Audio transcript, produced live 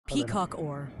Peacock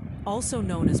ore, also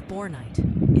known as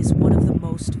bornite, is one of the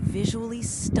most visually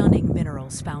stunning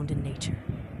minerals found in nature.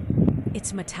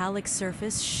 Its metallic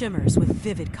surface shimmers with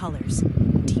vivid colors,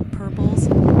 deep purples,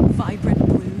 vibrant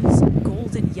blues,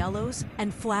 golden yellows,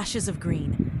 and flashes of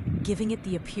green, giving it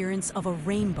the appearance of a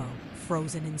rainbow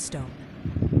frozen in stone.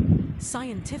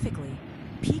 Scientifically,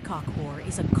 peacock ore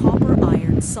is a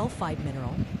copper-iron sulfide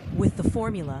mineral with the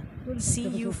formula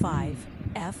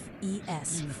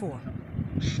Cu5FeS4.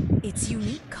 Its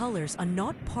unique colors are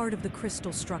not part of the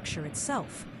crystal structure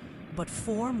itself, but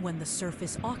form when the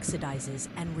surface oxidizes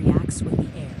and reacts with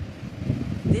the air.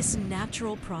 This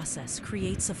natural process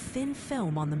creates a thin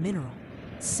film on the mineral,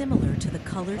 similar to the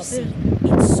colors seen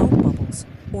in soap bubbles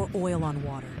or oil on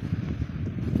water.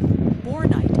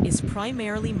 Bornite is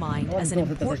primarily mined as an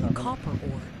important copper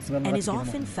ore and is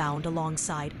often found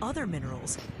alongside other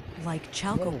minerals like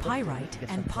chalcopyrite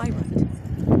and pyrite.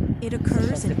 It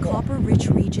occurs in copper-rich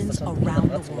regions around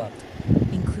the world,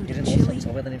 including Chile,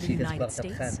 the United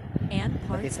States, and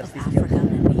parts of Africa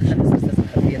and Asia.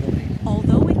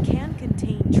 Although it can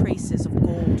contain traces of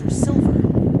gold or silver,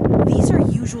 these are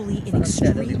usually in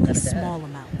extremely small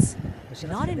amounts,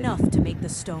 not enough to make the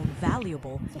stone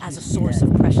valuable as a source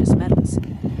of precious metals.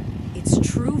 Its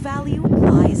true value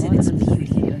lies in its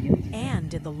beauty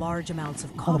and in the large amounts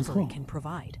of copper it can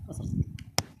provide.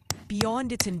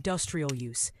 Beyond its industrial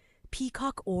use,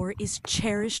 peacock ore is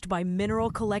cherished by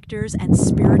mineral collectors and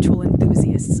spiritual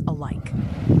enthusiasts alike.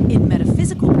 In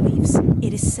metaphysical beliefs,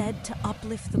 it is said to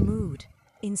uplift the mood,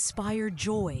 inspire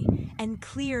joy, and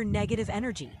clear negative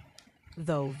energy,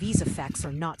 though these effects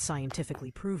are not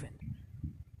scientifically proven.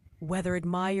 Whether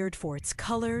admired for its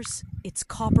colors, its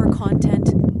copper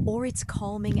content, or its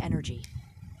calming energy,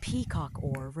 peacock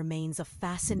ore remains a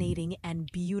fascinating and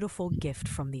beautiful gift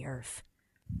from the earth.